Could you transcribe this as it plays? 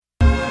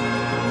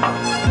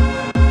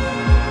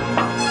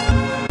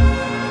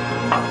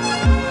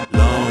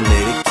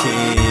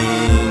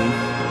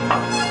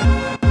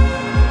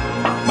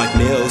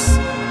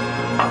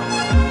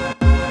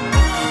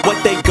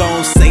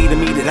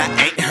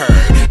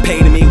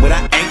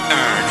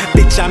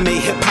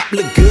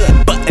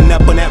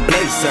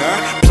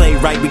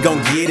gon'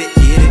 get it.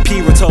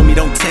 P-Rexxx told me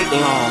don't take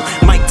long.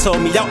 Mike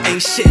told me y'all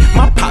ain't shit.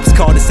 My pops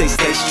called to say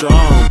stay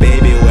strong.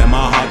 Baby, where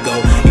my heart go?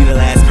 You the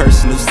last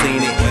person who's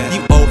seen it.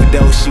 You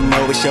overdose, you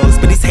know it shows,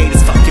 but these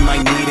haters fucking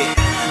might need it.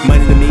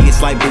 Money to me,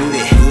 it's like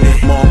booty.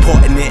 More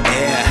important than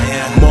air,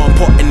 more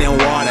important than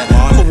water.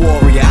 I'm a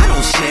warrior, I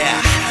don't share.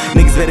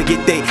 Niggas better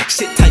get they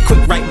shit tight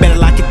quick, right? Better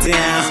lock it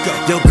down.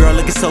 Yo, girl,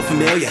 looking so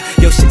familiar.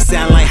 Yo, shit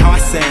sound like how I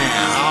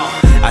sound.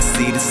 I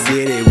see the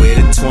city with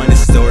a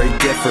 20-story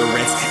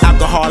difference.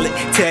 Alcoholic,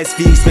 test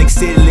views make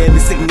city living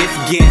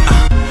significant.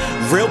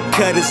 Real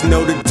cutters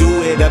know to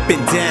do it up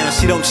and down.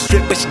 She don't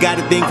strip, but she got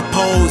a thing for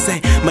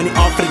posing. Money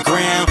off of the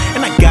ground,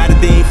 and I got a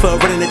thing for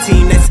running a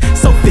team that's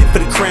so fit for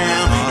the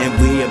crown. And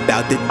we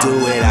about to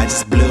do it, I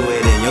just blew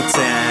it in your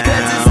town.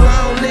 Cause it's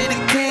wrong,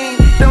 little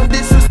king, don't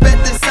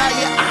disrespect the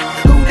sire.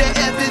 Who the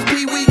F is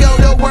P? We go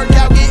to work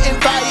out getting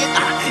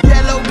fired.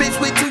 Yellow bitch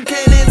with 2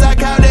 cannons, I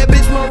call that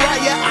bitch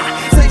Mariah.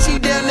 Say she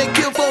down to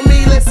kill for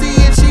me, let's see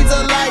if she's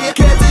a liar.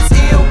 Cause it's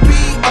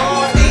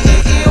MPR,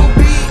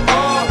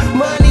 MPR,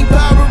 money,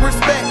 power,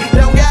 respect.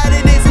 Don't got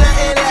it, it's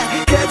nothing like.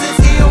 Cause it's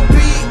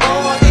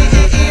MPR,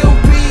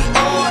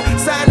 MPR,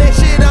 sign that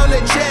shit on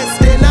the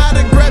chest and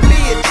autograph me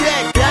a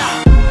check.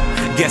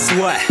 Guess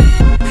what?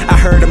 I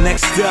heard I'm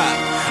next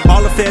up.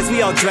 All affairs,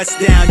 we all dressed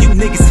down. You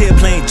niggas here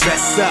playing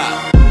dress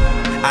up.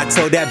 I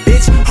told that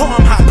bitch, oh,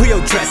 I'm hot, put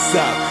your dress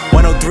up.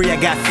 103, I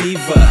got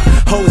fever.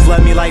 Hoes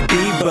love me like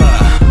Bieber.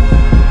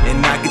 And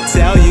I can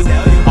tell you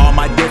all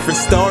my different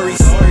stories,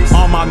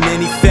 all my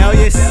many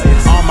failures,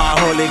 all my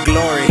holy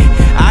glory.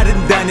 I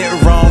done it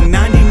wrong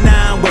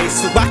 99 ways,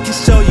 so I can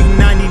show you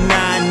 99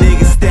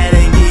 niggas that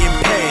ain't getting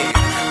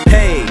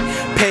paid.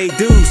 Pay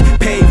dues,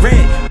 pay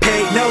rent,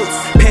 pay notes,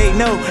 pay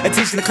no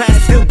attention to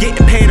class, still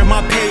getting paid on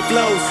my pay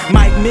flows.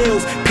 Mike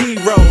Mills,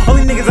 P-Roll,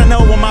 only niggas I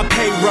know on my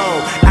payroll.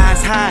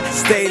 Eyes high,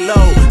 stay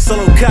low,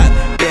 solo cut,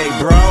 big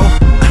bro.